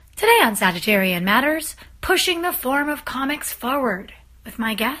Today on Sagittarian Matters, pushing the form of comics forward with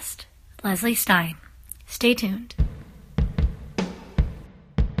my guest, Leslie Stein. Stay tuned.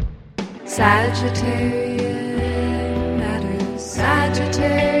 Sagittarian Matters,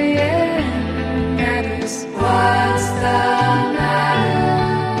 Sagittarian Matters, what's the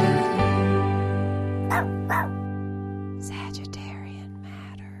matter with you? Sagittarian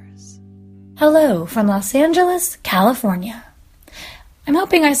Matters. Hello from Los Angeles, California. I'm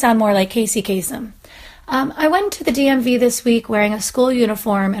hoping I sound more like Casey Kasem. I went to the DMV this week wearing a school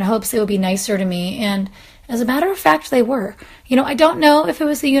uniform in hopes they would be nicer to me, and as a matter of fact, they were. I don't know if it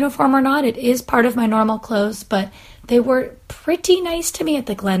was the uniform or not. It is part of my normal clothes, but they were pretty nice to me at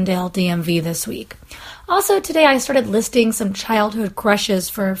the Glendale DMV this week. Also, today I started listing some childhood crushes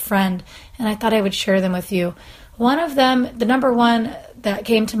for a friend, and I thought I would share them with you. One of them, the number one that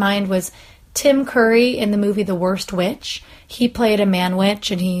came to mind, was Tim Curry in the movie The Worst Witch. He played a man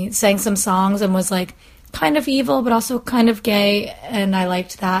witch, and he sang some songs and was like kind of evil, but also kind of gay, and I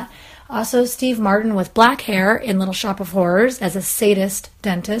liked that. Also, Steve Martin with black hair in Little Shop of Horrors as a sadist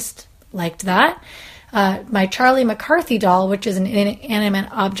dentist. Liked that. My Charlie McCarthy doll, which is an inanimate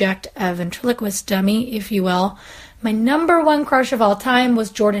object, a ventriloquist dummy, if you will. My number one crush of all time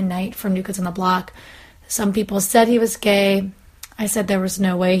was Jordan Knight from New Kids on the Block. Some people said he was gay. I said there was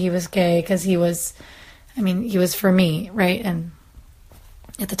no way he was gay because he was for me, right? And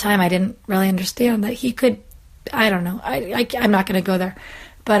at the time, I didn't really understand that he could, I don't know. I'm not going to go there.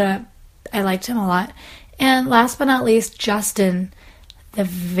 But I liked him a lot. And last but not least, Justin, the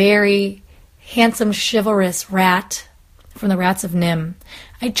very handsome, chivalrous rat from the Rats of Nim.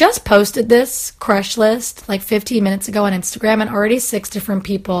 I just posted this crush list like 15 minutes ago on Instagram, and already 6 different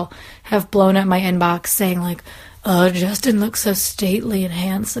people have blown up my inbox saying like, oh, Justin looks so stately and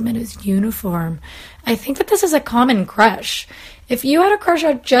handsome in his uniform. I think that this is a common crush. If you had a crush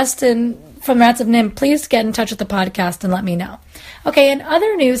on Justin from Rats of Nim, please get in touch with the podcast and let me know. Okay, in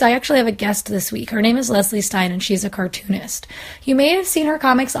other news, I actually have a guest this week. Her name is Leslie Stein, and she's a cartoonist. You may have seen her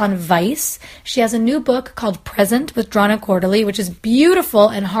comics on Vice. She has a new book called Present with Drawn Quarterly, which is beautiful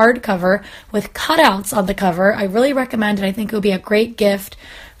and hardcover with cutouts on the cover. I really recommend it. I think it would be a great gift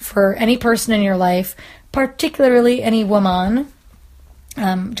for any person in your life, particularly any woman,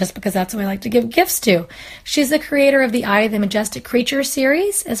 just because that's who I like to give gifts to. She's the creator of the Eye of the Majestic Creature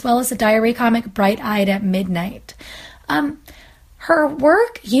series, as well as the diary comic Bright-Eyed at Midnight. Her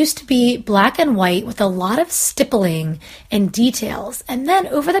work used to be black and white with a lot of stippling and details, and then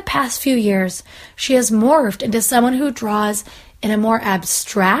over the past few years, she has morphed into someone who draws in a more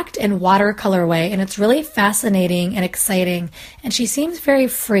abstract and watercolor way, and it's really fascinating and exciting, and she seems very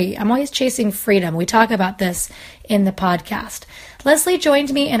free. I'm always chasing freedom. We talk about this in the podcast. Leslie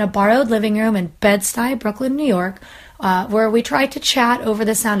joined me in a borrowed living room in Bed-Stuy, Brooklyn, New York, where we tried to chat over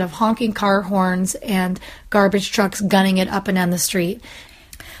the sound of honking car horns and garbage trucks gunning it up and down the street.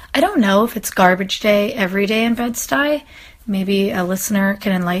 I don't know if it's garbage day every day in Bed-Stuy. Maybe a listener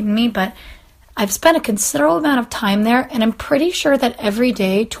can enlighten me, but I've spent a considerable amount of time there, and I'm pretty sure that every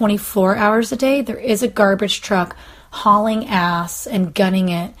day, 24 hours a day, there is a garbage truck hauling ass and gunning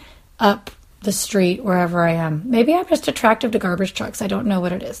it up the street wherever I am. Maybe I'm just attractive to garbage trucks. I don't know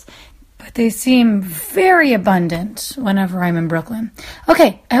what it is. But they seem very abundant whenever I'm in Brooklyn.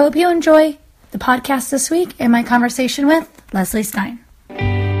 Okay, I hope you enjoy the podcast this week and my conversation with Leslie Stein.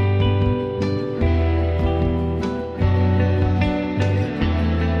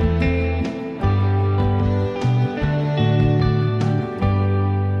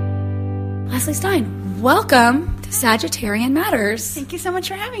 Leslie Stein, welcome to Sagittarian Matters. Thank you so much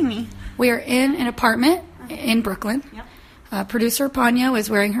for having me. We are in an apartment in Brooklyn. Yep. Producer Ponyo is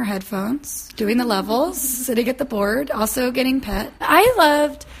wearing her headphones, doing the levels, sitting at the board, also getting pet. I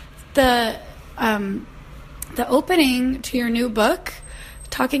loved the opening to your new book,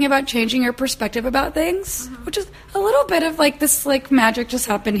 talking about changing your perspective about things, which is a little bit of like this like magic just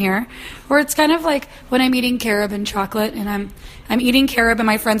happened here, where it's kind of like when I'm eating carob and chocolate, and I'm eating carob and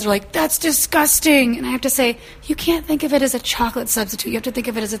my friends are like, that's disgusting, and I have to say, you can't think of it as a chocolate substitute. You have to think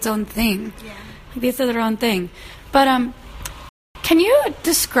of it as its own thing. Yeah. Like these are their own thing. But can you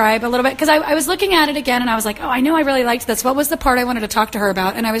describe a little bit? Because I was looking at it again, and I was like, oh, I know I really liked this. What was the part I wanted to talk to her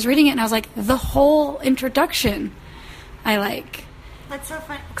about? And I was reading it, and I was like, the whole introduction I like. That's so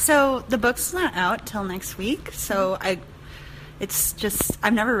fun. So the book's not out till next week, so I've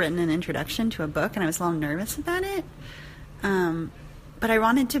never written an introduction to a book, and I was a little nervous about it. But I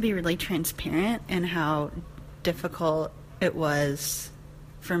wanted to be really transparent in how difficult it was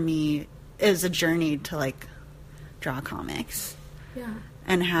for me as a journey to, like, draw comics. Yeah.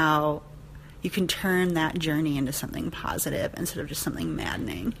 And how you can turn that journey into something positive instead of just something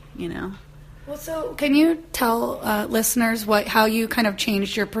maddening, you know? Well, so can you tell listeners how you kind of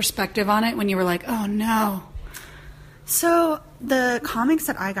changed your perspective on it when you were like, oh no? So the comics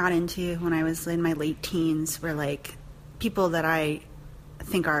that I got into when I was in my late teens were like people that I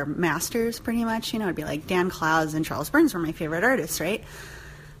think are masters pretty much, you know. It'd be like Dan Clowes and Charles Burns were my favorite artists, right?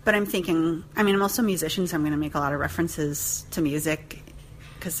 But I'm thinking, I mean, I'm also a musician, so I'm going to make a lot of references to music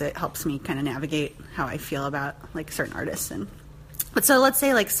because it helps me kind of navigate how I feel about like certain artists. But so let's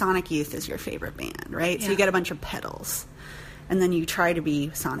say like Sonic Youth is your favorite band, right? Yeah. So you get a bunch of pedals and then you try to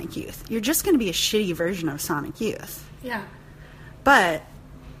be Sonic Youth. You're just going to be a shitty version of Sonic Youth. Yeah. But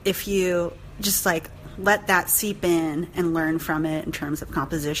if you just like let that seep in and learn from it in terms of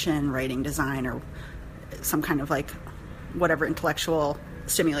composition, writing, design, or some kind of like whatever intellectual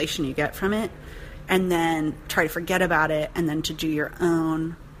stimulation you get from it, and then try to forget about it and then to do your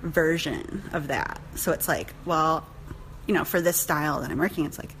own version of that. So it's like, well, you know, for this style that I'm working,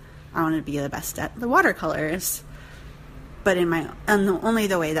 it's like I want to be the best at the watercolors, but in only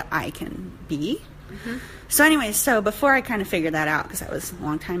the way that I can be. Mm-hmm. So anyway, so before I kind of figured that out, because that was a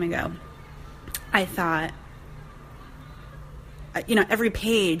long time ago, I thought, you know, every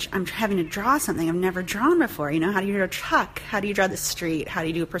page I'm having to draw something I've never drawn before. You know, how do you draw a truck? How do you draw the street? How do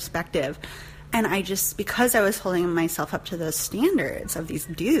you do a perspective? And I just, because I was holding myself up to those standards of these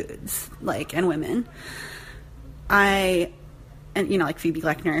dudes, like, and women, and you know, like Phoebe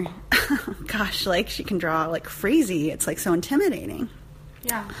Lechner, gosh, like she can draw like crazy. It's like so intimidating.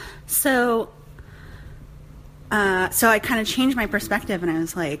 Yeah. So I kind of changed my perspective, and I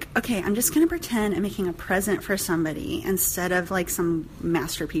was like, okay, I'm just going to pretend I'm making a present for somebody instead of like some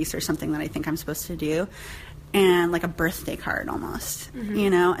masterpiece or something that I think I'm supposed to do, and like a birthday card almost, you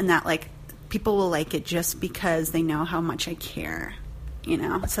know, and that like people will like it just because they know how much I care, you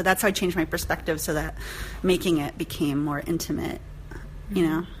know. So that's how I changed my perspective, so that making it became more intimate, you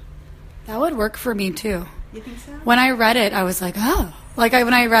know. That would work for me too. You think so? When I read it, I was like, oh. Like,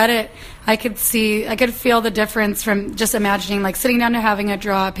 when I read it, I could feel the difference from just imagining, like, sitting down to having to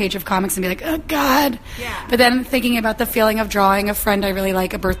draw a page of comics and be like, oh, God. Yeah. But then thinking about the feeling of drawing a friend I really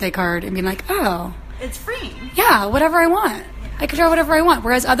like a birthday card and being like, oh. It's free. Yeah, whatever I want. I could draw whatever I want.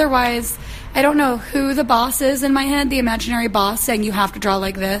 Whereas otherwise, I don't know who the boss is in my head, the imaginary boss saying you have to draw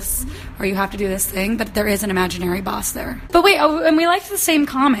like this or you have to do this thing, but there is an imaginary boss there. But wait, and we liked the same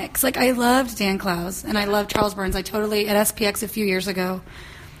comics. Like, I loved Dan Clowes and I loved Charles Burns. At SPX a few years ago,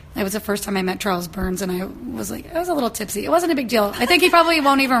 it was the first time I met Charles Burns, and I was a little tipsy. It wasn't a big deal. I think he probably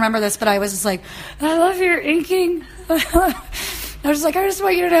won't even remember this, but I was just like, I love your inking. I was just like, I just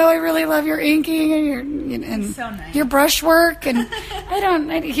want you to know I really love your inking and so nice. Your brushwork. And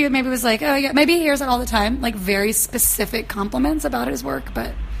he maybe was like, oh, yeah. Maybe he hears it all the time, like very specific compliments about his work.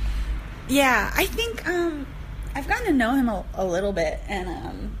 But yeah, I think I've gotten to know him a little bit.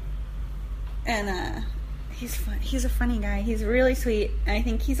 And he's fun. He's a funny guy. He's really sweet. And I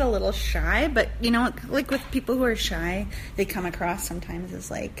think he's a little shy. But, you know, like with people who are shy, they come across sometimes as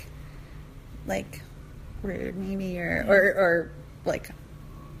like rude maybe or like,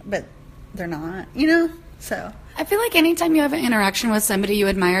 but they're not, you know. So I feel like anytime you have an interaction with somebody you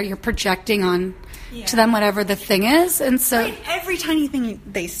admire, you're projecting on to them whatever the thing is, and so right, every tiny thing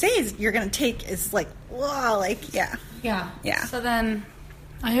they say is you're gonna take is like, whoa, like yeah. So then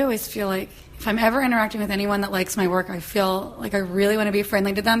I always feel like if I'm ever interacting with anyone that likes my work, I feel like I really want to be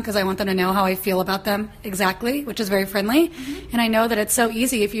friendly to them because I want them to know how I feel about them exactly, which is very friendly. Mm-hmm. And I know that it's so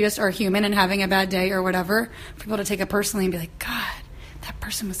easy if you just are human and having a bad day or whatever, for people to take it personally and be like, God, that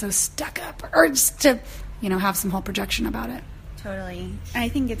person was so stuck up. Or just to, you know, have some whole projection about it. Totally. I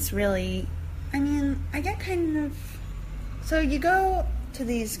think it's really, I mean, I get kind of, so you go to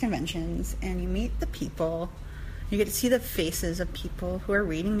these conventions and you meet the people. You get to see the faces of people who are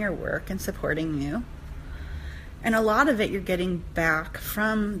reading your work and supporting you. And a lot of it you're getting back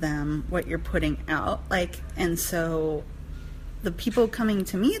from them, what you're putting out. And so the people coming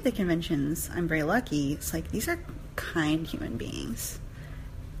to me at the conventions, I'm very lucky. It's like, these are kind human beings.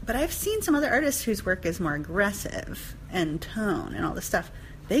 But I've seen some other artists whose work is more aggressive and tone and all this stuff.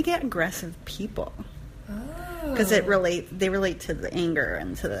 They get aggressive people. Because they relate to the anger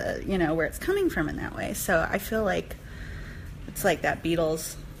and to the, you know, where it's coming from in that way. So I feel like it's like that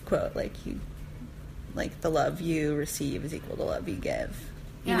Beatles quote, like the love you receive is equal to love you give,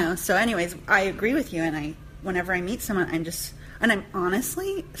 you know. So anyways, I agree with you, and whenever I meet someone, I'm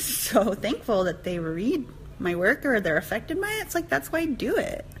honestly so thankful that they read my work or they're affected by it. It's like, that's why I do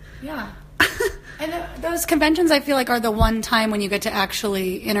it. Yeah. And those conventions, I feel like, are the one time when you get to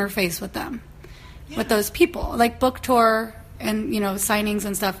actually interface with them. Yeah. With those people. Like Book Tour and, signings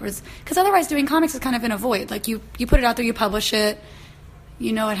and stuff. Because otherwise doing comics is kind of in a void. Like, you put it out there, you publish it,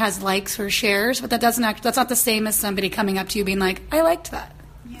 it has likes or shares, but that's not the same as somebody coming up to you being like, I liked that.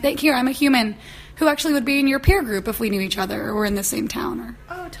 Here, I'm a human who actually would be in your peer group if we knew each other or were in the same town. Or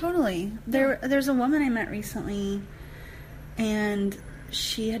Oh, totally. There's a woman I met recently, and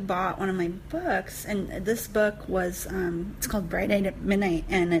she had bought one of my books, and this book was, it's called Bright Eyed at Midnight,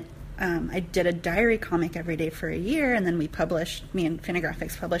 and I did a diary comic every day for a year, and then me and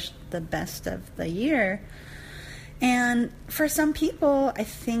Fantagraphics published the best of the year. And for some people, I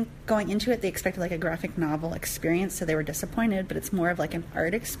think going into it, they expected like a graphic novel experience, so they were disappointed, but it's more of like an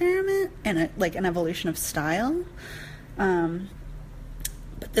art experiment and like an evolution of style.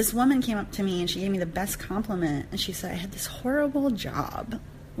 But this woman came up to me and she gave me the best compliment, and she said I had this horrible job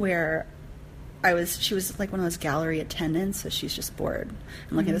where she was like one of those gallery attendants, so she's just bored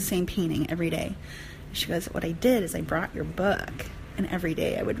and looking at the same painting every day. And she goes, what I did is I brought your book, and every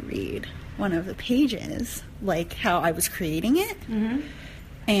day I would read one of the pages, like how I was creating it,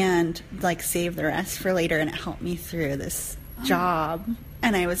 and like save the rest for later, and it helped me through this job.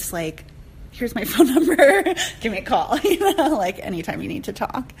 And I was like, here's my phone number, give me a call, like anytime you need to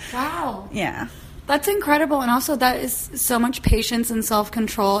talk. Wow. Yeah. That's incredible, and also that is so much patience and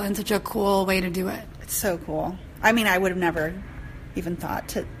self-control and such a cool way to do it. It's so cool. I mean, I would have never even thought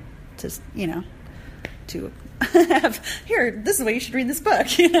to have, here, this is the way you should read this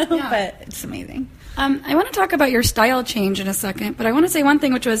book, Yeah. But it's amazing. I want to talk about your style change in a second, but I want to say one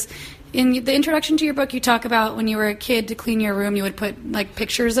thing, which was in the introduction to your book, you talk about when you were a kid, to clean your room, you would put like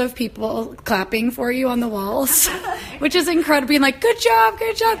pictures of people clapping for you on the walls, which is incredible, being like, good job,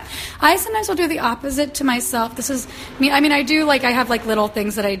 good job. I sometimes will do the opposite to myself. This is me. I mean, I do, like, I have like little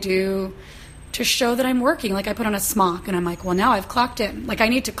things that I do to show that I'm working. Like, I put on a smock, and I'm like, well, now I've clocked in. Like, I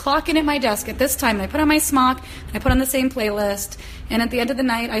need to clock in at my desk at this time. And I put on my smock, and I put on the same playlist. And at the end of the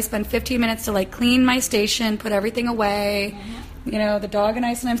night, I spend 15 minutes to, like, clean my station, put everything away. The dog and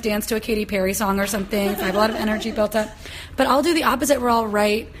I sometimes dance to a Katy Perry song or something. I have a lot of energy built up. But I'll do the opposite, where I'll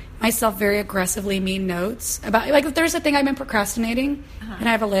write myself very aggressively mean notes about, like, if there's a thing I've been procrastinating, and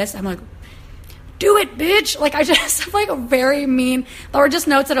I have a list, I'm like, do it, bitch. Like, I just have like a very mean, or just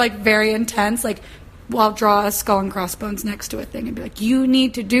notes that are like very intense. Like, well, I'll draw a skull and crossbones next to a thing and be like, you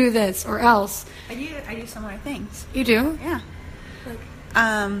need to do this or else. I do similar things. You do? Yeah.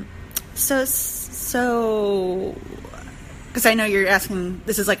 So, because I know you're asking,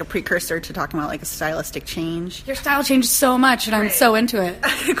 this is like a precursor to talking about like a stylistic change. Your style changed so much, and I'm so into it.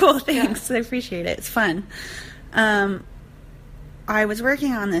 Cool, thanks. Yeah. I appreciate it. It's fun. I was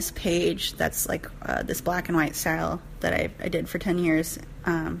working on this page that's like this black and white style that I did for 10 years,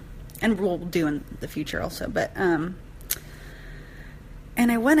 and we'll do in the future also. But and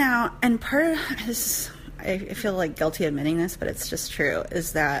I went out, and part of this, I feel like guilty admitting this, but it's just true,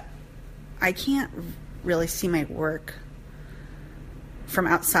 is that I can't really see my work from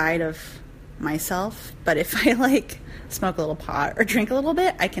outside of myself. But if I like smoke a little pot or drink a little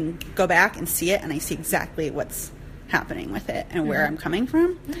bit, I can go back and see it, and I see exactly what's happening with it and where I'm coming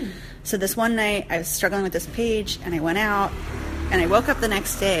from. So this one night I was struggling with this page, and I went out, and I woke up the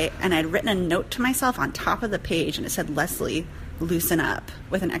next day, and I'd written a note to myself on top of the page, and it said, Leslie, loosen up,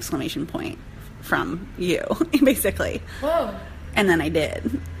 with an exclamation point from you, basically. Whoa. And then I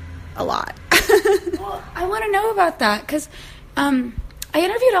did a lot. Well, I want to know about that, because I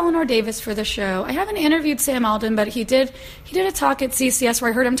interviewed Eleanor Davis for the show. I haven't interviewed Sam Alden, but he did a talk at CCS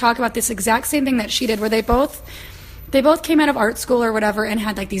where I heard him talk about this exact same thing that she did, where they both came out of art school or whatever and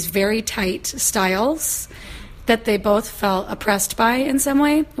had like these very tight styles that they both felt oppressed by in some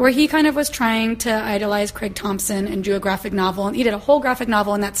way, where he kind of was trying to idolize Craig Thompson and do a graphic novel, and he did a whole graphic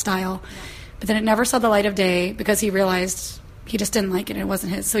novel in that style, but then it never saw the light of day because he realized he just didn't like it and it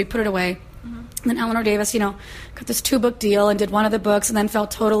wasn't his, so he put it away. And then Eleanor Davis, got this 2-book deal and did one of the books and then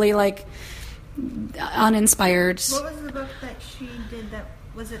felt totally like uninspired. What was the book that she did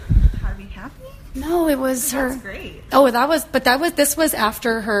was it How to Be Happy? No, it was her. That's great. Oh, this was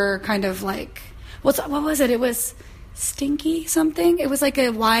after her kind of like, what was it? It was Stinky something. It was like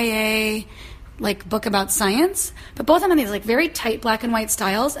a YA like book about science, but both of them had these like very tight black and white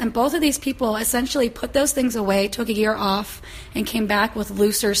styles, and both of these people essentially put those things away, took a year off, and came back with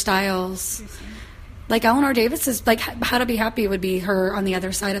looser styles. Like Eleanor Davis's, like How to Be Happy would be her on the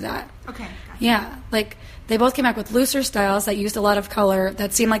other side of that. Okay. Gotcha. Yeah, like they both came back with looser styles that used a lot of color,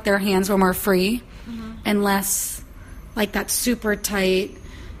 that seemed like their hands were more free and less like that super tight.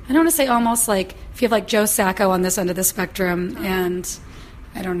 I don't want to say almost like if you have like Joe Sacco on this end of the spectrum, and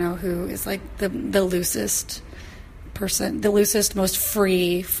I don't know who is like the loosest person, the loosest, most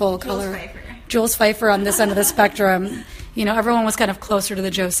free, full color. Pfeiffer. Jules Pfeiffer on this end of the spectrum. You know, everyone was kind of closer to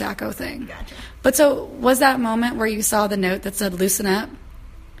the Joe Sacco thing. Gotcha. But so was that moment where you saw the note that said loosen up?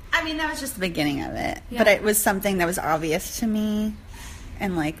 I mean, that was just the beginning of it. Yeah. But it was something that was obvious to me.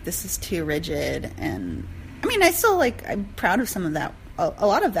 And, like, this is too rigid. And, I mean, I still, like, I'm proud of some of that, a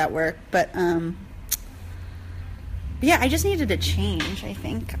lot of that work. But, yeah, I just needed to change, I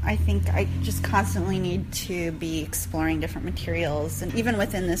think. I think I just constantly need to be exploring different materials. And even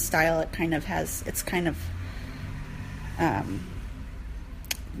within this style, it kind of has, it's kind of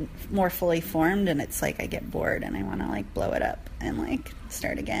more fully formed. And it's like I get bored and I want to, like, blow it up and, like,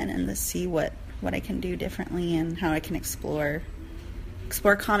 start again and to see what I can do differently and how I can explore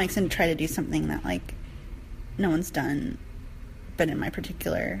comics and try to do something that, like, no one's done but in my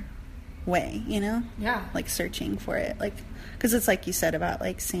particular way, you know? Yeah. Like, searching for it. Like, because it's like you said about,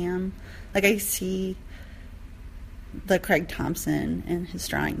 like, Sam. Like, I see the Craig Thompson in his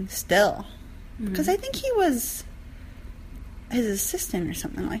drawing still. Because I think he was his assistant or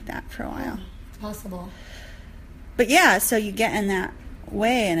something like that for a while. It's possible. But yeah, so you get in that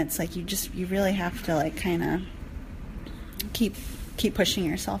way and it's like you really have to, like, kind of keep pushing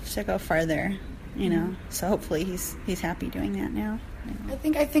yourself to go farther, you know. So hopefully he's happy doing that now.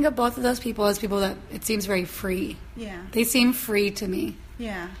 I think of both of those people as people that it seems very free. Yeah. They seem free to me.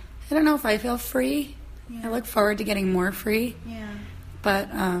 Yeah. I don't know if I feel free. Yeah. I look forward to getting more free. Yeah. But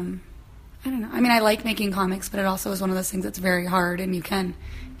I don't know. I mean, I like making comics, but it also is one of those things that's very hard, and you can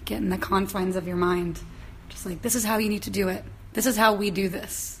get in the confines of your mind. Just like, this is how you need to do it. This is how we do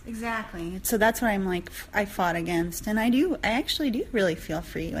this. Exactly. So that's what I'm like, I fought against. And I actually do really feel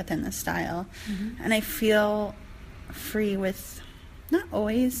free within the style. Mm-hmm. And I feel free with, not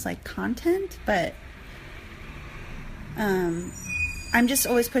always, like, content, but I'm just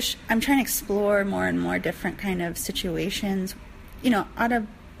always I'm trying to explore more and more different kind of situations. You know,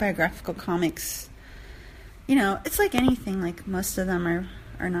 autobiographical comics, you know, it's like anything, like, most of them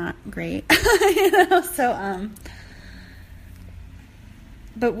are not great. You know, so,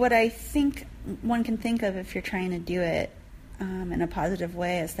 but what I think one can think of if you're trying to do it in a positive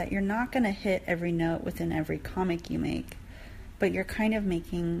way is that you're not going to hit every note within every comic you make, but you're kind of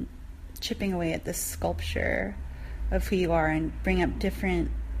chipping away at this sculpture of who you are and bring up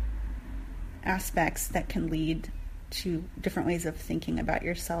different aspects that can lead to different ways of thinking about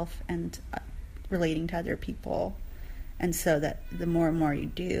yourself and relating to other people. And so that the more and more you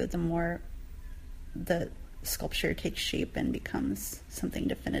do, the more the sculpture takes shape and becomes something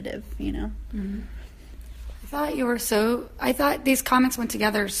definitive, you know? Mm-hmm. I thought these comics went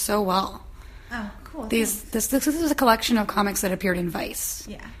together so well. Oh, cool. This is a collection of comics that appeared in Vice.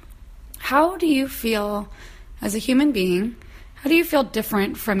 Yeah. How do you feel as a human being? How do you feel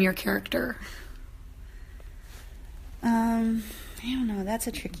different from your character? I don't know. That's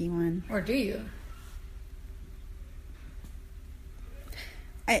a tricky one. Or do you?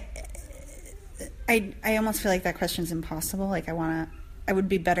 I almost feel like that question's impossible. Like, I would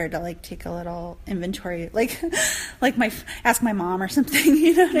be better to, like, take a little inventory, like ask my mom or something,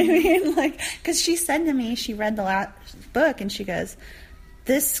 you know what I mean? Like, because she said to me, she read the last book and she goes,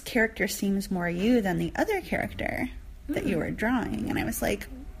 this character seems more you than the other character that you were drawing. And I was like,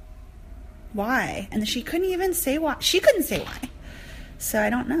 why? And she couldn't even say why. She couldn't say why. So I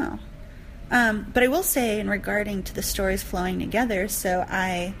don't know. But I will say, in regarding to the stories flowing together, so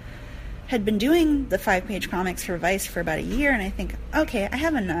I had been doing the 5-page comics for Vice for about a year, and I think, okay, I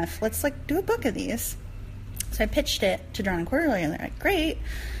have enough. Let's, like, do a book of these. So I pitched it to Drawn and Quarterly, and they're like, great.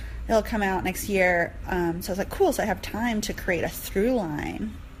 It'll come out next year. So I was like, cool. So I have time to create a through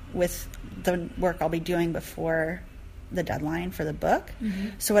line with the work I'll be doing before the deadline for the book.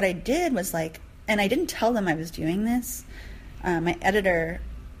 Mm-hmm. So what I did was, like, and I didn't tell them I was doing this. My editor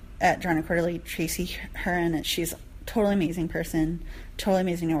at Drawn and Quarterly, Tracy Heron, she's a totally amazing person, totally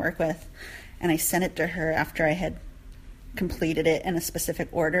amazing to work with. And I sent it to her after I had completed it in a specific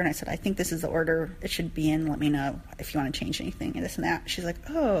order, and I said, I think this is the order it should be in. Let me know if you want to change anything and this and that. She's like,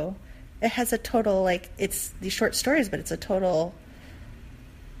 oh, it has a total, like, it's these short stories, but it's a total,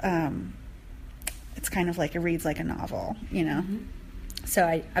 it's kind of like, it reads like a novel, you know? Mm-hmm. So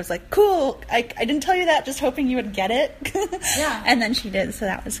I was like, cool, I didn't tell you that, just hoping you would get it. Yeah. And then she did, so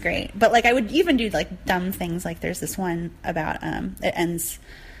that was great. But, like, I would even do, like, dumb things, like there's this one about, it ends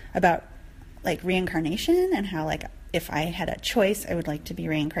about, like, reincarnation and how, like, if I had a choice, I would like to be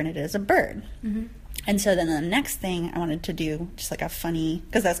reincarnated as a bird. Mm-hmm. And so then the next thing I wanted to do, just like a funny,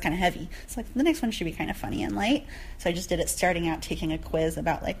 because that's kind of heavy. It's like, the next one should be kind of funny and light. So I just did it starting out taking a quiz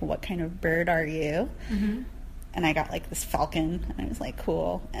about, like, what kind of bird are you? Mm-hmm. And I got, like, this falcon, and I was like,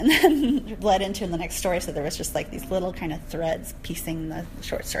 cool. And then led into the next story, so there was just, like, these little kind of threads piecing the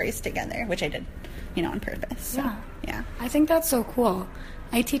short stories together, which I did, you know, on purpose. So. Yeah. Yeah. I think that's so cool.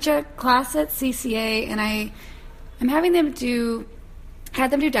 I teach a class at CCA, and I'm having them do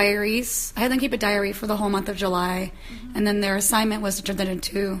diaries. I had them keep a diary for the whole month of July, and then their assignment was to turn that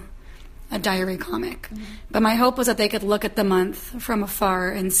into a diary comic. But my hope was that they could look at the month from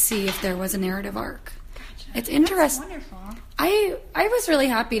afar and see if there was a narrative arc. It's interesting. Wonderful. I was really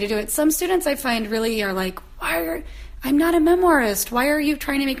happy to do it. Some students I find really are like, I'm not a memoirist. Why are you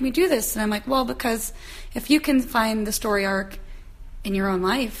trying to make me do this? And I'm like, well, because if you can find the story arc in your own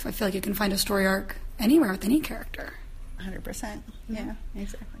life, I feel like you can find a story arc anywhere with any character. 100%. Yeah,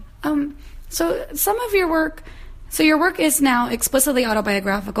 exactly. So some of your work, your work is now explicitly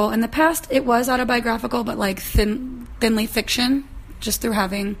autobiographical. In the past, it was autobiographical, but like thinly fiction, just through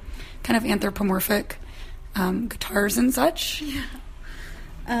having kind of anthropomorphic guitars and such.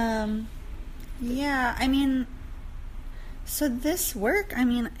 Yeah, I mean, so this work, I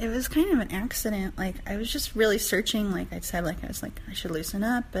mean, it was kind of an accident. Like, I was just really searching, like I said, like, I was like, I should loosen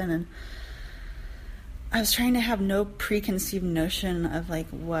up, and I was trying to have no preconceived notion of, like,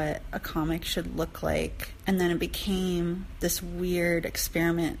 what a comic should look like, and then it became this weird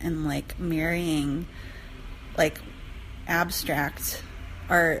experiment in, like, marrying, like, abstract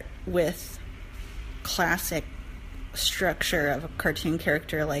art with classic structure of a cartoon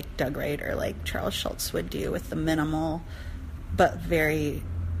character like Doug Wright or like Charles Schultz would do, with the minimal but very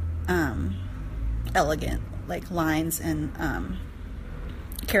elegant like lines and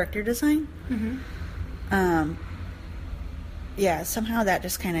character design. Yeah, somehow that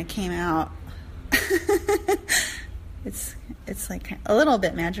just kind of came out. It's like a little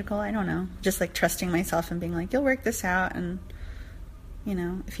bit magical, I don't know, just like trusting myself and being like, you'll work this out, and you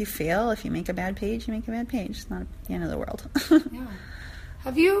know, if you fail, if you make a bad page, you make a bad page. It's not the end of the world. Yeah.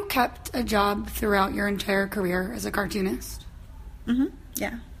 Have you kept a job throughout your entire career as a cartoonist?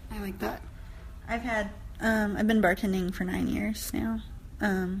 Yeah. I like that. I've been bartending for 9 years now.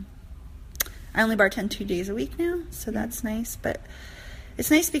 I only bartend 2 days a week now, so that's nice. But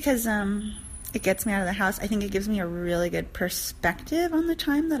it's nice because it gets me out of the house. I think it gives me a really good perspective on the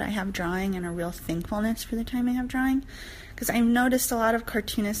time that I have drawing, and a real thankfulness for the time I have drawing. Because I've noticed a lot of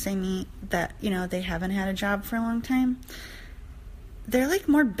cartoonists I meet that, you know, they haven't had a job for a long time. They're, like,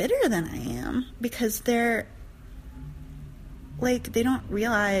 more bitter than I am, because they're, like, they don't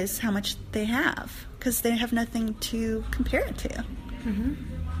realize how much they have, because they have nothing to compare it to.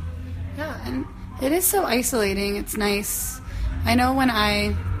 Yeah, and it is so isolating. It's nice. I know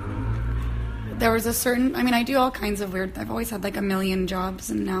there was a certain, I mean, I do all kinds of weird, I've always had, like, a million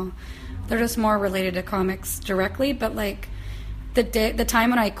jobs, and now they're just more related to comics directly, but, like, the time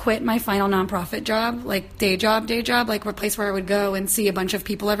when I quit my final nonprofit job, like, day job, like, a place where I would go and see a bunch of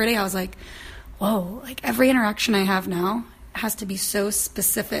people every day, I was like, whoa, like, every interaction I have now has to be so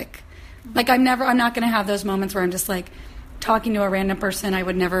specific. Like, I'm not going to have those moments where I'm just, like, talking to a random person I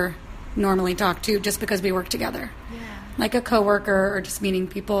would never normally talk to just because we work together. Yeah. Like a coworker, or just meeting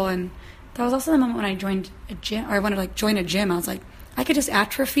people. And that was also the moment when I joined a gym, or I wanted to, like, join a gym. I was like, I could just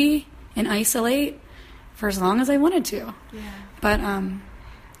atrophy and isolate for as long as I wanted to. Yeah. But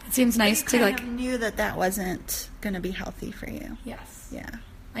it seems nice to, like, knew that wasn't going to be healthy for you. Yes. Yeah.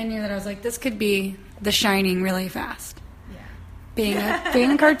 I knew that. I was like, this could be The Shining really fast. Yeah.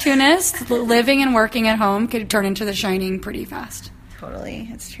 Being a cartoonist, living and working at home could turn into The Shining pretty fast. Totally,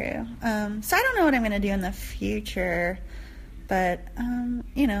 it's true. So I don't know what I'm going to do in the future, but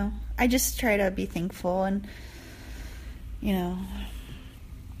you know, I just try to be thankful, and you know,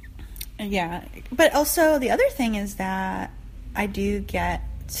 yeah. But also the other thing is that I do get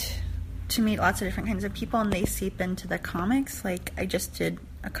to meet lots of different kinds of people, and they seep into the comics. Like, I just did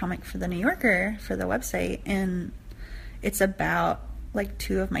a comic for the New Yorker for the website, and it's about, like,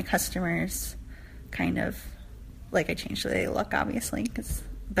 2 of my customers, kind of, like, I changed the way they look, obviously,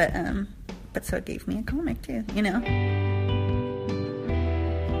 but so it gave me a comic too, you know.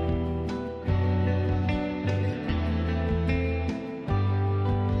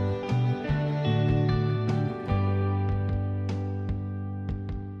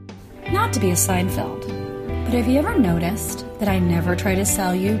 Not to be a Seinfeld, but have you ever noticed that I never try to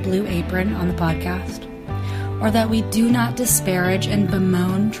sell you Blue Apron on the podcast? Or that we do not disparage and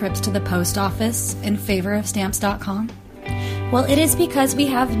bemoan trips to the post office in favor of Stamps.com? Well, it is because we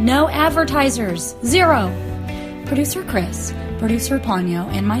have no advertisers. 0. Producer Chris, producer Ponyo,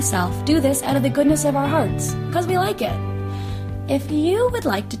 and myself do this out of the goodness of our hearts, because we like it. If you would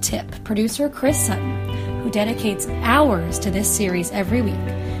like to tip producer Chris Sutton, who dedicates hours to this series every week,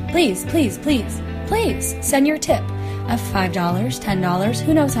 please send your tip of $5, $10,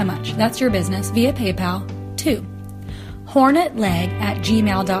 who knows how much. That's your business, via PayPal, to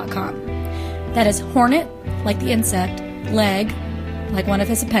hornetleg@gmail.com. That is hornet, like the insect, leg, like one of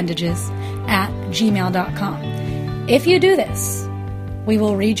his appendages, at gmail.com. If you do this, we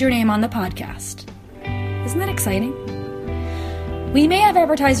will read your name on the podcast. Isn't that exciting? We may have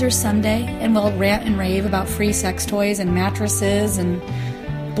advertisers someday, and we'll rant and rave about free sex toys and mattresses and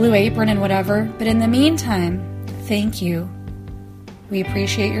Blue Apron and whatever. But in the meantime, thank you. We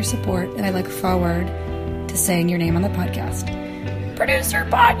appreciate your support, and I look forward to saying your name on the podcast. Producer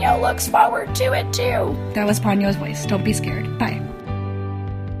Ponyo looks forward to it too. That was Ponyo's voice. Don't be scared. Bye.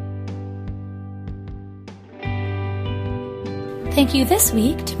 Thank you this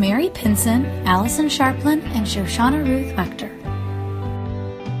week to Mary Pinson, Allison Sharplin, and Shoshana Ruth Wechter.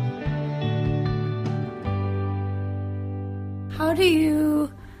 How do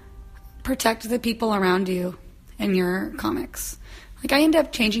you protect the people around you in your comics? Like, I end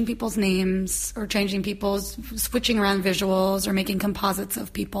up changing people's names or switching around visuals or making composites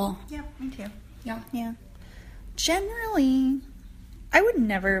of people. Yeah, me too. Yeah. Generally, I would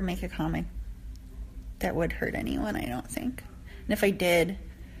never make a comic that would hurt anyone, I don't think. And if I did,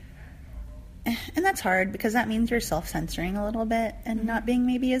 and that's hard because that means you're self-censoring a little bit and not being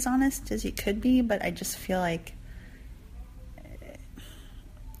maybe as honest as you could be, but I just feel like,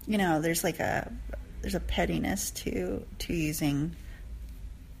 you know, there's a pettiness to using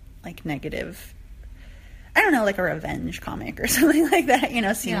like negative, I don't know, like a revenge comic or something like that, you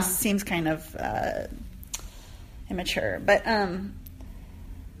know, seems kind of immature. But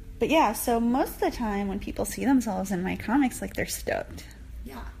yeah, so most of the time when people see themselves in my comics, like, they're stoked.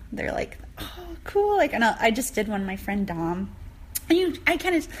 Yeah. They're like, oh, cool. Like, and I just did one, my friend Dom.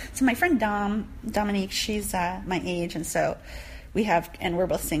 So my friend Dominique, she's my age, and so we're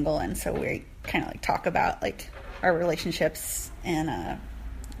both single, and so we kind of like talk about like our relationships and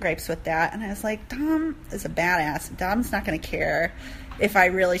gripes with that. And I was like, Dom is a badass. Dom's not going to care if I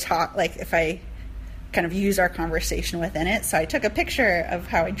really talk, like if I kind of use our conversation within it. So I took a picture of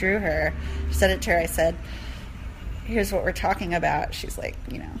how I drew her, sent it to her. I said, here's what we're talking about. She's like,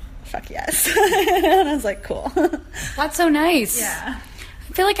 you know, fuck yes. And I was like, cool. That's so nice. Yeah.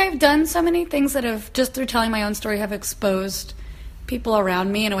 I feel like I've done so many things that have, just through telling my own story, have exposed people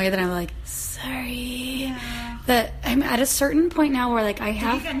around me in a way that I'm like, sorry. Yeah. That I'm at a certain point now where, like, I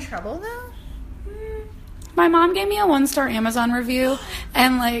have... Did you get in trouble, though? My mom gave me a 1-star Amazon review,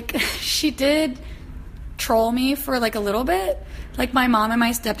 and, like, she did troll me for, like, a little bit. Like, my mom and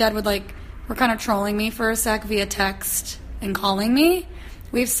my stepdad were kind of trolling me for a sec via text and calling me.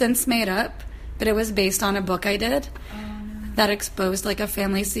 We've since made up, but it was based on a book I did that exposed, like, a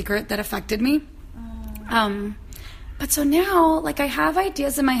family secret that affected me. But so now, like, I have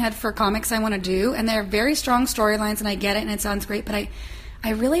ideas in my head for comics I want to do, and they're very strong storylines, and I get it, and it sounds great, but I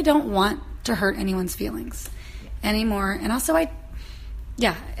really don't want to hurt anyone's feelings anymore. And also,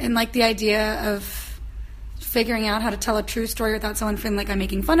 and, like, the idea of figuring out how to tell a true story without someone feeling like I'm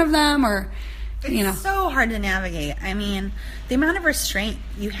making fun of them, or, you know. It's so hard to navigate. I mean, the amount of restraint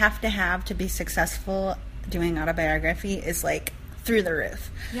you have to be successful doing autobiography is, like, through the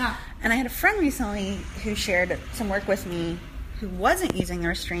roof. Yeah. And I had a friend recently who shared some work with me who wasn't using the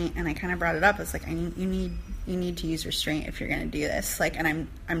restraint, and I kind of brought it up. It's like, you need to use restraint if you're going to do this. Like, and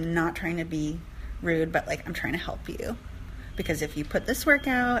I'm not trying to be rude, but, like, I'm trying to help you. Because if you put this work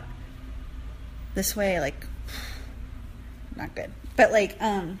out this way, like, not good. But, like,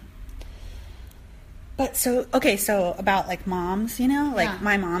 but so about, like, moms, you know? Like,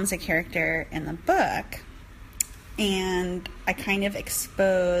 my mom's a character in the book. And I kind of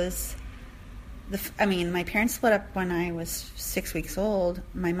expose my parents split up when I was 6 weeks old.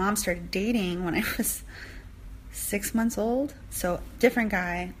 My mom started dating when I was 6 months old. So different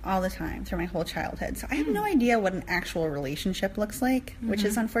guy all the time through my whole childhood. So I have no idea what an actual relationship looks like, which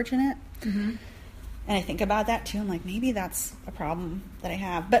is unfortunate. Mm-hmm. And I think about that too. I'm like, maybe that's a problem that I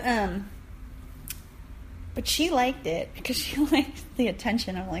have. But she liked it because she liked the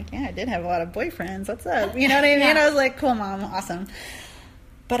attention. I'm like, yeah, I did have a lot of boyfriends. What's up? You know what I mean? Yeah. I was like, cool, Mom, awesome.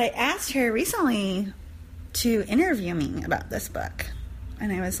 But I asked her recently to interview me about this book.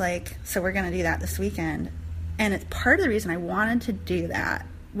 And I was like, so we're going to do that this weekend. And it's part of the reason I wanted to do that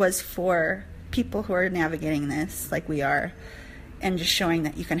was for people who are navigating this like we are, and just showing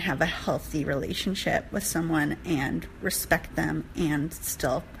that you can have a healthy relationship with someone and respect them and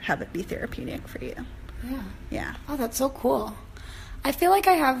still have it be therapeutic for you. Yeah. Oh, that's so cool. I feel like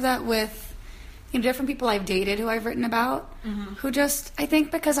I have that with, you know, different people I've dated who I've written about, who just, I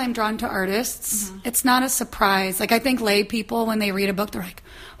think because I'm drawn to artists, it's not a surprise. Like, I think lay people, when they read a book, they're like,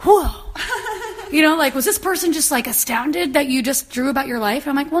 whoa. You know, like, was this person just, like, astounded that you just drew about your life?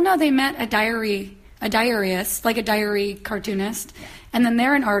 And I'm like, well, no, they met a diary a diarist, like a diary cartoonist, and then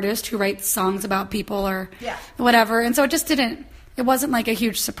they're an artist who writes songs about people or whatever. And so it wasn't like a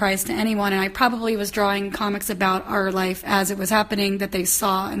huge surprise to anyone. And I probably was drawing comics about our life as it was happening that they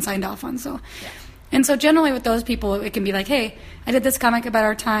saw and signed off on. So, and so generally with those people, it can be like, hey, I did this comic about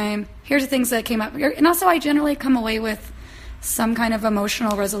our time. Here's the things that came up. And also I generally come away with some kind of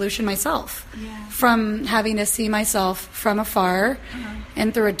emotional resolution myself from having to see myself from afar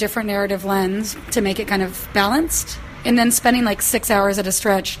and through a different narrative lens to make it kind of balanced. And then spending like 6 hours at a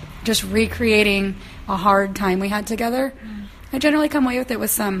stretch just recreating a hard time we had together. I generally come away with it with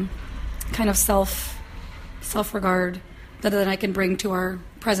some kind of self-regard that then I can bring to our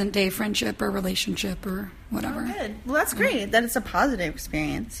present-day friendship or relationship or whatever. Oh, good. Well, that's great. That it's a positive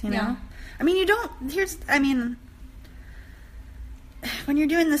experience, you know? Yeah. I mean, when you're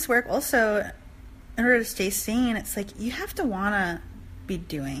doing this work also, in order to stay sane, it's like you have to want to be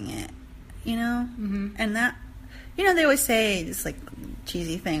doing it, you know? Mm-hmm. And that, you know, they always say this like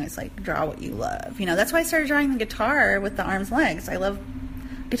cheesy thing, it's like draw what you love, you know? That's why I started drawing the guitar with the arms and legs. I love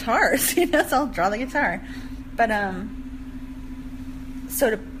guitars, you know, so I'll draw the guitar. But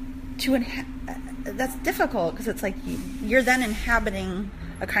so that's difficult because it's like you're then inhabiting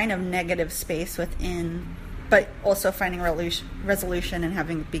a kind of negative space within, but also finding resolution and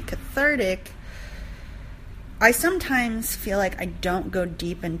having it be cathartic. I sometimes feel like I don't go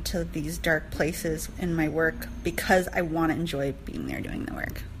deep into these dark places in my work because I want to enjoy being there doing the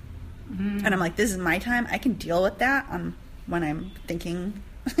work. Mm-hmm. And I'm like, this is my time. I can deal with that when I'm thinking,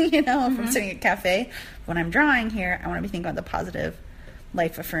 you know, if I'm sitting at a cafe. When I'm drawing here, I want to be thinking about the positive,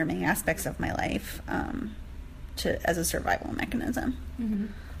 life-affirming aspects of my life as a survival mechanism. Mm-hmm.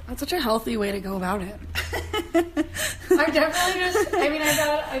 That's such a healthy way to go about it. I definitely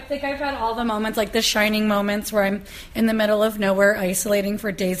I think I've had all the moments, like the shining moments where I'm in the middle of nowhere, isolating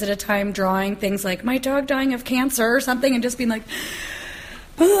for days at a time, drawing things like my dog dying of cancer or something, and just being like,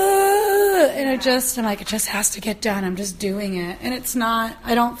 and I'm like, it just has to get done. I'm just doing it. And it's not,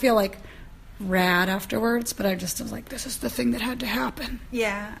 I don't feel like rad afterwards, but I just was like, this is the thing that had to happen.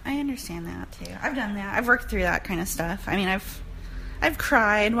 Yeah, I understand that too. I've done that. I've worked through that kind of stuff. I mean, I've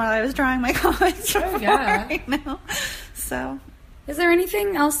cried while I was drawing my comics before, you know? So, is there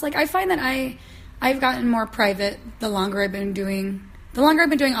anything else? Like, I find that I've gotten more private the longer I've been doing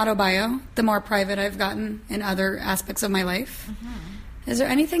autobio, the more private I've gotten in other aspects of my life. Mm-hmm. Is there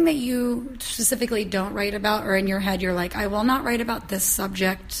anything that you specifically don't write about, or in your head you're like, I will not write about this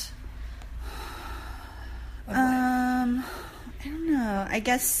subject? I don't know. I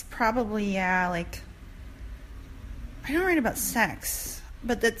guess probably, yeah, like, I don't write about sex,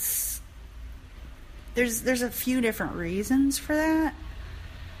 but there's a few different reasons for that.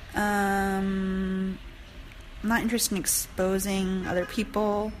 I'm not interested in exposing other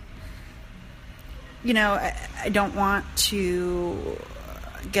people. You know, I don't want to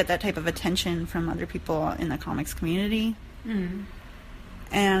get that type of attention from other people in the comics community. Mm.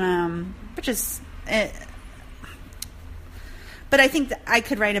 And, which is... But I think that I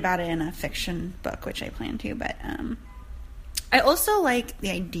could write about it in a fiction book, which I plan to. But I also like the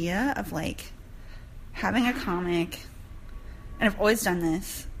idea of, like, having a comic, and I've always done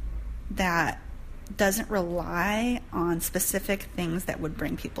this, that doesn't rely on specific things that would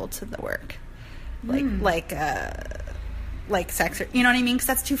bring people to the work. Like sex, or, you know what I mean? Because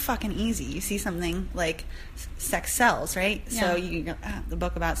that's too fucking easy. You see something like sex sells, right? Yeah. So you go, the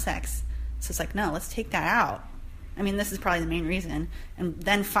book about sex. So it's like, no, let's take that out. I mean, this is probably the main reason. And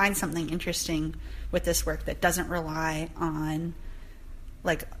then find something interesting with this work that doesn't rely on,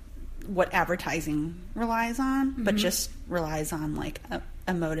 like, what advertising relies on, mm-hmm. but just relies on, like,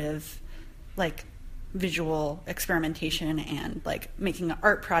 emotive, like, visual experimentation and, like, making an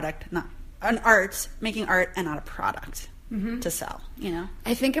art product, making art and not a product mm-hmm. to sell, you know?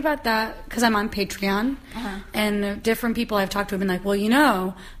 I think about that because I'm on Patreon, and different people I've talked to have been like, well, you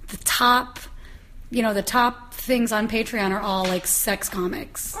know, the top things on Patreon are all, like, sex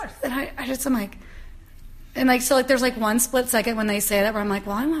comics. Of course. And I'm like, and, like, so, like, there's, like, one split second when they say that where I'm like,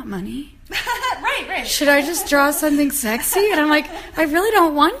 well, I want money. Right. Should I just draw something sexy? And I'm like, I really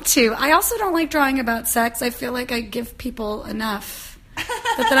don't want to. I also don't like drawing about sex. I feel like I give people enough.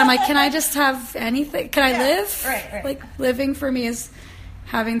 But then I'm like, can I just have anything? Can I live? Right. Like, living for me is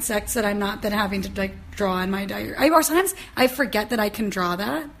having sex that I'm not then having to, like, draw in my diary. Or sometimes I forget that I can draw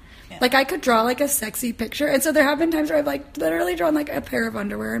that. Yeah. Like, I could draw, like, a sexy picture. And so there have been times where I've, like, literally drawn, like, a pair of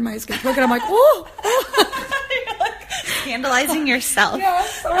underwear in my sketchbook. And I'm like, whoa. You're, like, scandalizing yourself. Yeah.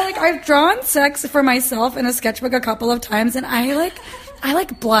 Or, like, I've drawn sex for myself in a sketchbook a couple of times. And I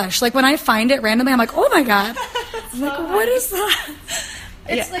blush. Like, when I find it randomly, I'm like, oh, my God. I'm like, what is that?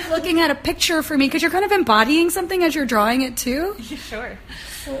 It's Yeah. like looking at a picture for me because you're kind of embodying something as you're drawing it too. Sure.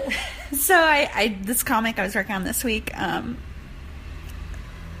 So I this comic I was working on this week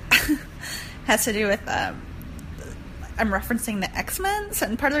has to do with I'm referencing the X-Men,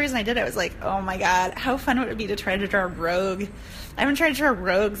 and part of the reason I did it was like, oh my god, how fun would it be to try to draw Rogue? I haven't tried to draw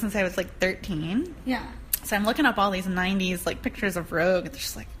Rogue since I was like 13. Yeah. So I'm looking up all these 90s like pictures of Rogue.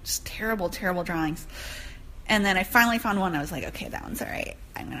 They're just terrible drawings. And then I finally found one. I was like, okay, that one's all right.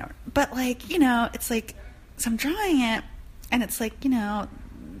 I'm gonna. But like, it's like, so I'm drawing it, and it's like, the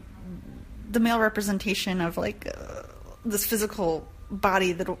male representation of like this physical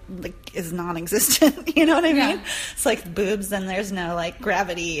body that like is non-existent. You know what I mean? Yeah. It's like boobs, and there's no like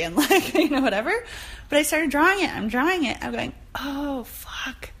gravity and like whatever. But I started drawing it. I'm drawing it. I'm going, oh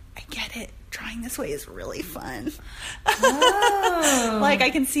fuck, I get it. Drawing this way is really fun. Oh. Like I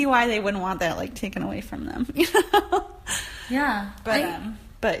can see why they wouldn't want that like taken away from them. Yeah.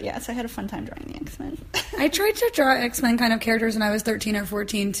 But yeah, so I had a fun time drawing the X-Men. I tried to draw X-Men kind of characters when I was 13 or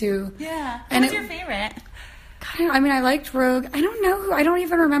 14 too. Yeah. And Who's it- your favorite? I mean, I liked Rogue. I don't know who. I don't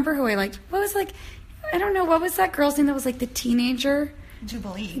even remember who I liked. What was like? I don't know. What was that girl's name that was like the teenager?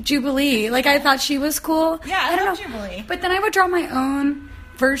 Jubilee. Like I thought she was cool. Yeah, I don't love know. Jubilee. But then I would draw my own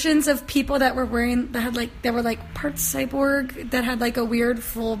versions of people that were wearing that were like part cyborg, that had like a weird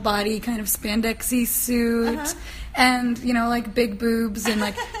full body kind of spandexy suit, and like big boobs and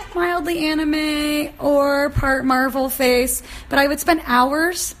like mildly anime or part Marvel face. But I would spend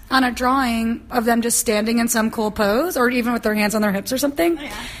hours on a drawing of them just standing in some cool pose, or even with their hands on their hips or something. Oh,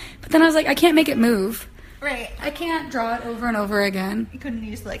 yeah. But then I was like, I can't make it move. Right. I can't draw it over and over again. You couldn't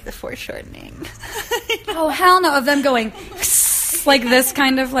use like the foreshortening. Oh hell no! Of them going like this,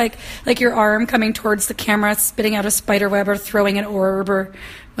 kind of like your arm coming towards the camera, spitting out a spider web or throwing an orb or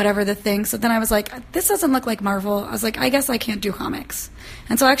whatever the thing. So then I was like, this doesn't look like Marvel. I was like, I guess I can't do comics.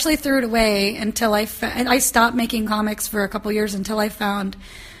 And so I actually threw it away until I stopped making comics for a couple years until I found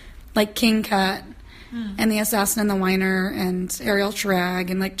like King Cut and The Assassin and the Whiner and Ariel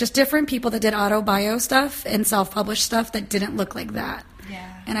Schrag and like just different people that did auto-bio stuff and self-published stuff that didn't look like that.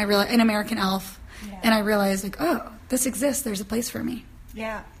 Yeah. And I realized, and American Elf. Yeah. And I realized like, oh, this exists. There's a place for me.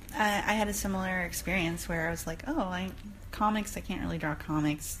 Yeah. I had a similar experience where I was like, comics, I can't really draw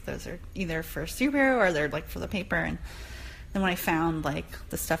comics. Those are either for superhero or they're like for the paper. And then when I found like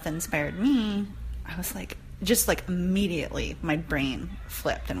the stuff that inspired me, I was like, just like immediately my brain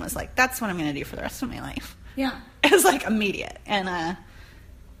flipped and was like, that's what I'm going to do for the rest of my life. Yeah. It was like immediate. And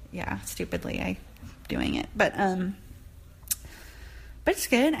stupidly I doing it. But it's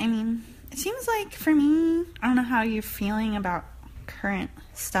good. I mean, it seems like for me, I don't know how you're feeling about current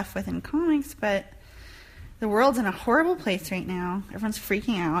stuff within comics, but the world's in a horrible place right now. Everyone's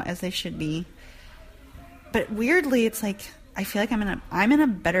freaking out, as they should be. But weirdly, it's like I feel like I'm in a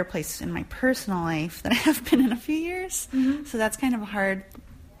better place in my personal life than I have been in a few years. Mm-hmm. So that's kind of a hard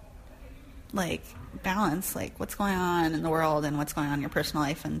like balance, like what's going on in the world and what's going on in your personal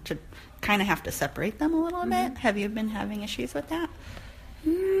life, and to kind of have to separate them a little bit. Have you been having issues with that?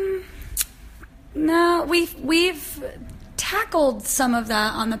 No, we've tackled some of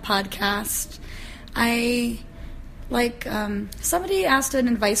that on the podcast. Somebody asked an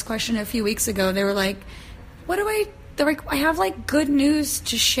advice question a few weeks ago. They were like, I have like good news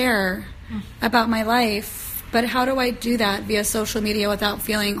to share about my life, but how do I do that via social media without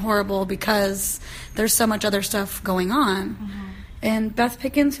feeling horrible because there's so much other stuff going on? Mm-hmm. And Beth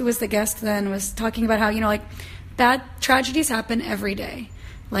Pickens, who was the guest then, was talking about how, bad tragedies happen every day.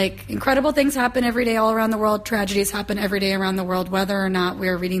 Like, incredible things happen every day all around the world. Tragedies happen every day around the world, whether or not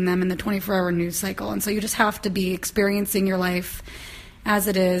we're reading them in the 24-hour news cycle. And so you just have to be experiencing your life as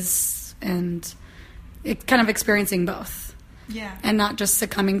it is, and kind of experiencing both. Yeah. And not just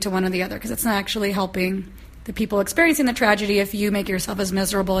succumbing to one or the other, because it's not actually helping the people experiencing the tragedy if you make yourself as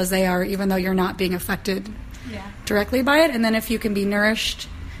miserable as they are, even though you're not being affected directly by it. And then if you can be nourished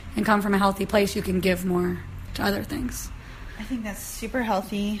and come from a healthy place, you can give more to other things. I think that's super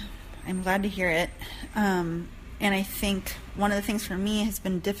healthy. I'm glad to hear it. And I think one of the things for me has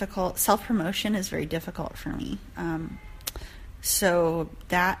been difficult. Self-promotion is very difficult for me. So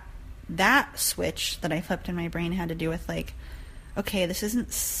that switch that I flipped in my brain had to do with like, okay, this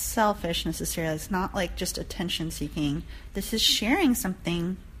isn't selfish necessarily. It's not like just attention seeking. This is sharing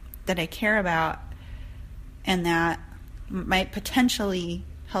something that I care about and that might potentially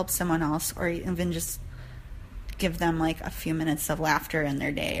help someone else, or even just give them like a few minutes of laughter in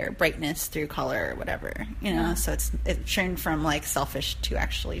their day, or brightness through color, or whatever, so it's turned from like selfish to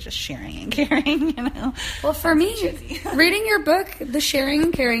actually just sharing and caring. Well, for me, reading your book, the sharing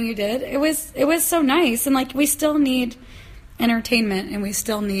and caring you did, it was so nice. And like, we still need, entertainment, and we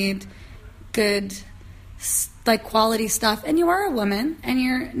still need good, like, quality stuff. And you are a woman, and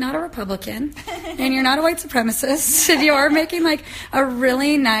you're not a Republican, and you're not a white supremacist, and you are making, like, a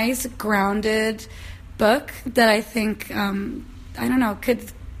really nice, grounded book that I think, I don't know,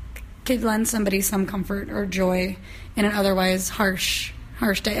 could lend somebody some comfort or joy in an otherwise harsh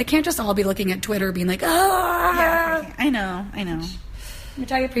day. I can't just all be looking at Twitter being like, ah! Yeah, I know.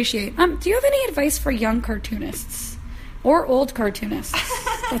 Which I appreciate. Do you have any advice for young cartoonists? Or old cartoonists?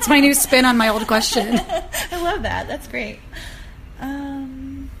 That's my new spin on my old question. I love that. That's great. I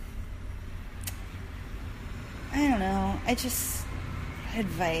don't know.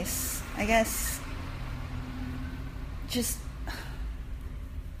 Advice. I guess just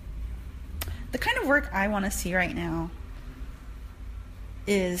the kind of work I want to see right now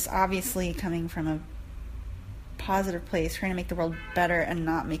is obviously coming from a positive place, trying to make the world better and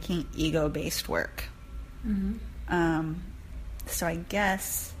not making ego-based work. Mm-hmm. So I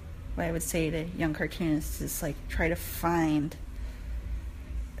guess what I would say to young cartoonists is, like, try to find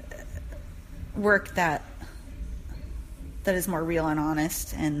work that is more real and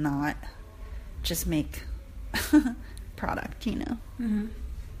honest and not just make product, you know. Mm-hmm.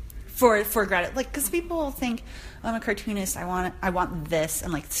 For gratitude, like, because people think, oh, I'm a cartoonist, I want this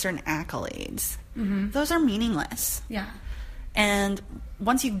and, like, certain accolades. Mm-hmm. Those are meaningless. Yeah. And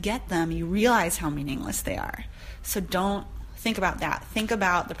once you get them, you realize how meaningless they are. So don't think about that. Think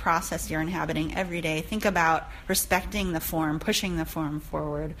about the process you're inhabiting every day. Think about respecting the form, pushing the form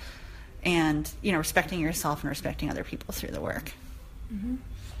forward, and, you know, respecting yourself and respecting other people through the work. Mm-hmm.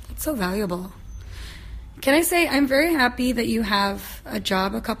 It's so valuable. Can I say I'm very happy that you have a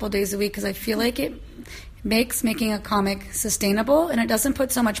job a couple days a week, because I feel like it makes making a comic sustainable, and it doesn't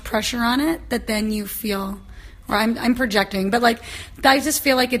put so much pressure on it that then you feel, or I'm projecting, but, like, I just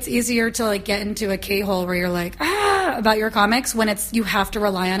feel like it's easier to, like, get into a K-hole where you're like, about your comics when you have to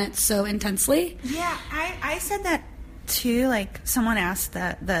rely on it so intensely. Yeah, I said that too. Like, someone asked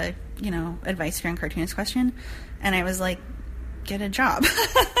the you know, advice for young cartoonist question, and I was like, get a job.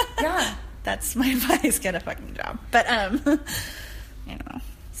 Yeah. That's my advice, get a fucking job. But, I don't know.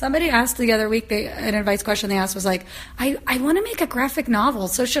 Somebody asked the other week, an advice question they asked was like, I want to make a graphic novel,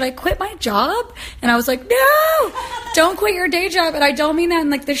 so should I quit my job? And I was like, no, don't quit your day job. And I don't mean that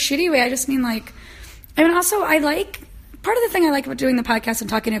in, like, the shitty way. I just mean, like, I mean, also, part of the thing I like about doing the podcast and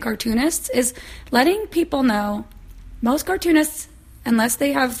talking to cartoonists is letting people know most cartoonists, unless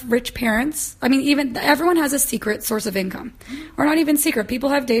they have rich parents, I mean, everyone has a secret source of income. Or not even secret. People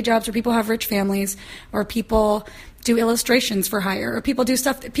have day jobs, or people have rich families, or people do illustrations for hire, or people do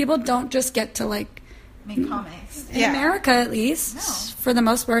stuff that people don't just get to, like, make comics. In America, at least, for the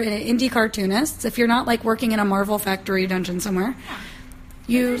most part, indie cartoonists, if you're not, like, working in a Marvel factory dungeon somewhere,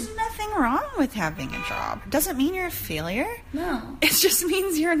 there's nothing wrong with having a job. It doesn't mean you're a failure. No. It just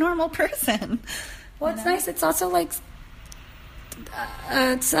means you're a normal person. Well, it's nice. It's also, like,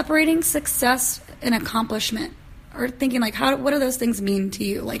 separating success and accomplishment, or thinking, like, what do those things mean to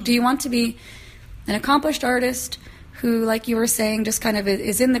you? Like, do you want to be an accomplished artist who, like you were saying, just kind of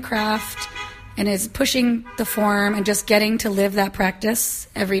is in the craft and is pushing the form and just getting to live that practice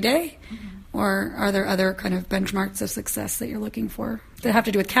every day? Mm-hmm. Or are there other kind of benchmarks of success that you're looking for that have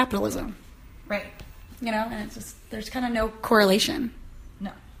to do with capitalism? Right. You know, and it's just, there's kind of no correlation.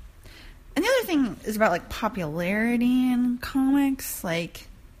 No. And the other thing is about, like, popularity in comics. Like,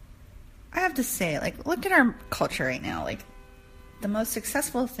 I have to say, like, look at our culture right now. Like, the most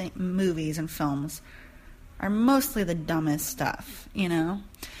successful movies and films are mostly the dumbest stuff, you know?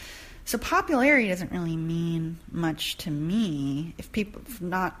 So popularity doesn't really mean much to me. If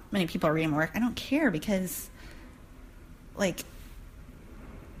not many people are reading my work, I don't care, because, like,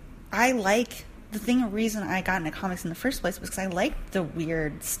 I like the reason I got into comics in the first place was because I liked the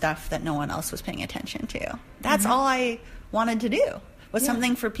weird stuff that no one else was paying attention to. That's all I wanted to do, was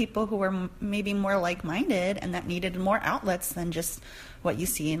something for people who were maybe more like-minded and that needed more outlets than just what you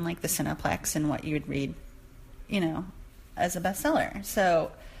see in, like, the Cineplex and what you would read, you know, as a bestseller.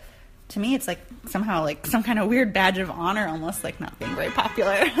 So to me, it's, like, somehow, like, some kind of weird badge of honor, almost, like, not being very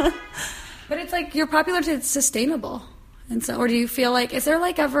popular. But it's like you're popular because it's sustainable. And so, or do you feel like, is there,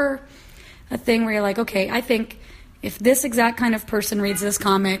 like, ever a thing where you're like, okay, I think if this exact kind of person reads this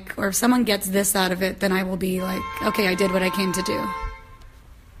comic, or if someone gets this out of it, then I will be like, okay, I did what I came to do.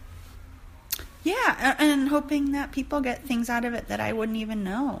 Yeah, and hoping that people get things out of it that I wouldn't even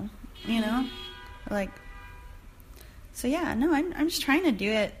know, you know? Like, so yeah, no, I'm just trying to do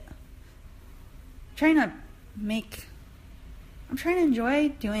it. I'm trying to enjoy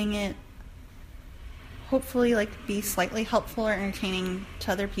doing it. Hopefully, like, be slightly helpful or entertaining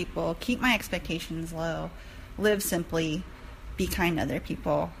to other people. Keep my expectations low. Live simply. be kind to other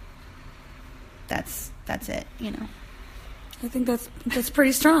people. That's it, you know. I think that's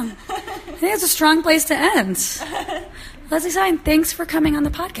pretty strong. I think it's a strong place to end. Leslie Stein, thanks for coming on the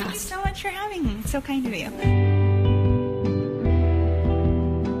podcast. Thank you so much for having me. It's so kind of you.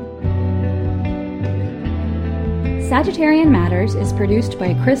 Sagittarian Matters is produced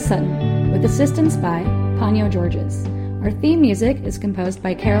by Chris Sutton, with assistance by Ponyo Georges. Our theme music is composed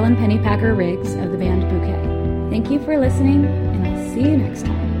by Carolyn Pennypacker Riggs of the band Bouquet. Thank you for listening, and I'll see you next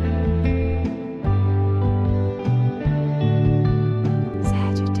time.